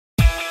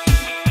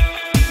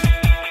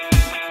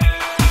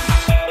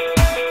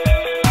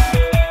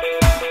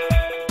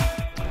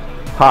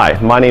Hi,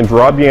 my name's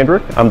Rob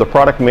Yandrick. I'm the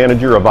product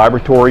manager of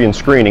Vibratory and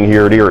Screening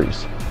here at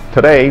Eriez.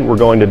 Today we're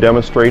going to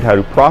demonstrate how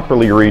to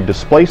properly read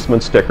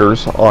displacement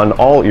stickers on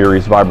all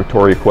Eriez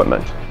vibratory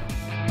equipment.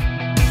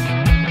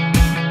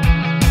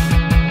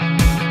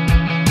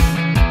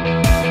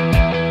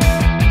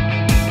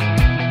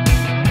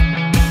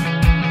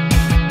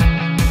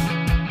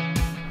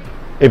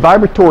 A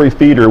vibratory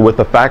feeder with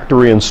a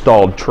factory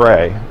installed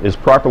tray is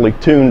properly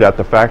tuned at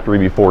the factory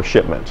before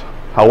shipment.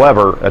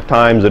 However, at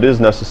times it is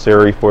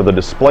necessary for the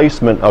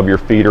displacement of your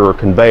feeder or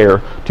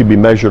conveyor to be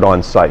measured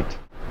on site.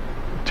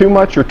 Too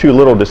much or too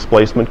little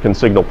displacement can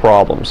signal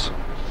problems.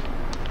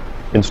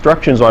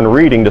 Instructions on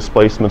reading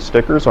displacement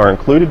stickers are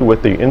included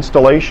with the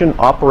installation,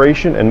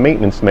 operation, and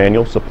maintenance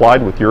manual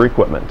supplied with your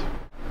equipment.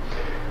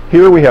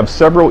 Here we have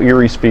several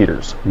Eriez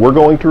feeders. We're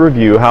going to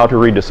review how to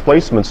read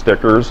displacement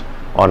stickers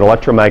on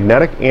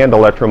electromagnetic and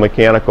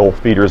electromechanical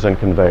feeders and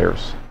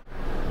conveyors.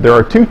 There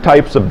are two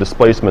types of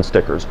displacement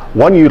stickers.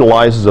 One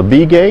utilizes a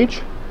V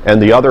gauge and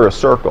the other a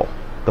circle.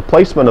 The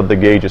placement of the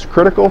gauge is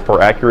critical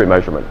for accurate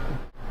measurement.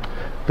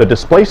 The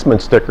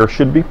displacement sticker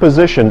should be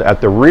positioned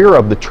at the rear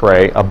of the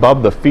tray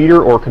above the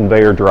feeder or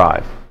conveyor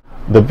drive.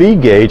 The V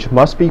gauge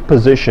must be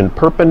positioned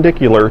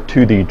perpendicular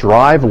to the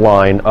drive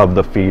line of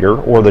the feeder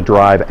or the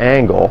drive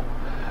angle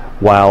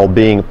while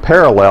being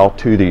parallel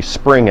to the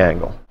spring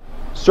angle.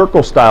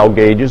 Circle style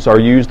gauges are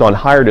used on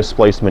higher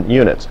displacement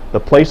units. The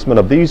placement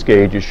of these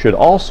gauges should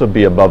also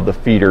be above the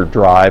feeder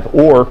drive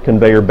or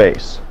conveyor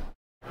base.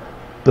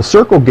 The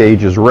circle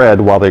gauge is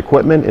read while the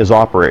equipment is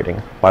operating.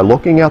 By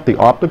looking at the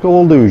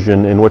optical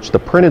illusion in which the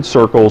printed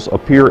circles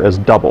appear as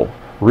double,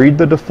 read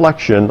the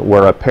deflection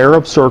where a pair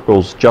of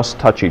circles just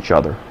touch each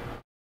other.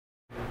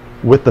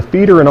 With the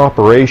feeder in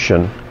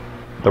operation,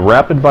 the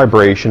rapid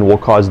vibration will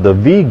cause the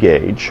V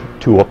gauge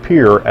to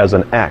appear as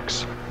an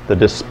X. The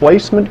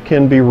displacement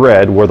can be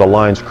read where the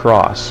lines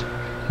cross.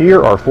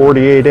 Here our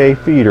 48A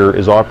feeder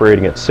is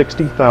operating at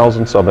 60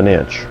 thousandths of an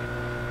inch.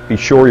 Be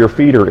sure your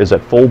feeder is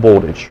at full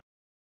voltage.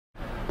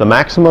 The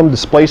maximum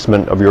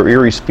displacement of your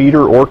Eriez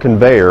feeder or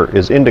conveyor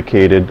is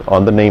indicated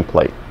on the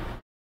nameplate.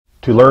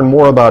 To learn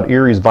more about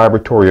Eriez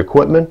vibratory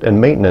equipment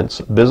and maintenance,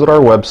 visit our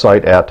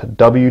website at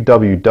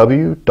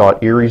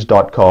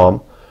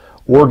www.eriez.com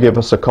or give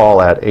us a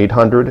call at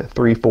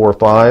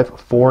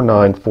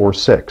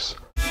 800-345-4946.